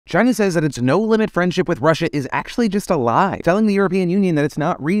China says that its no-limit friendship with Russia is actually just a lie, telling the European Union that it's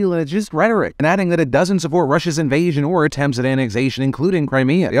not real and it's just rhetoric, and adding that it doesn't support Russia's invasion or attempts at annexation, including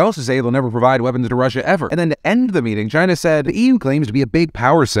Crimea. They also say they'll never provide weapons to Russia ever. And then to end the meeting, China said the EU claims to be a big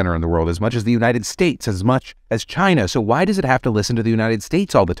power center in the world as much as the United States, as much as China, so why does it have to listen to the United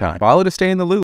States all the time? Follow to stay in the loop.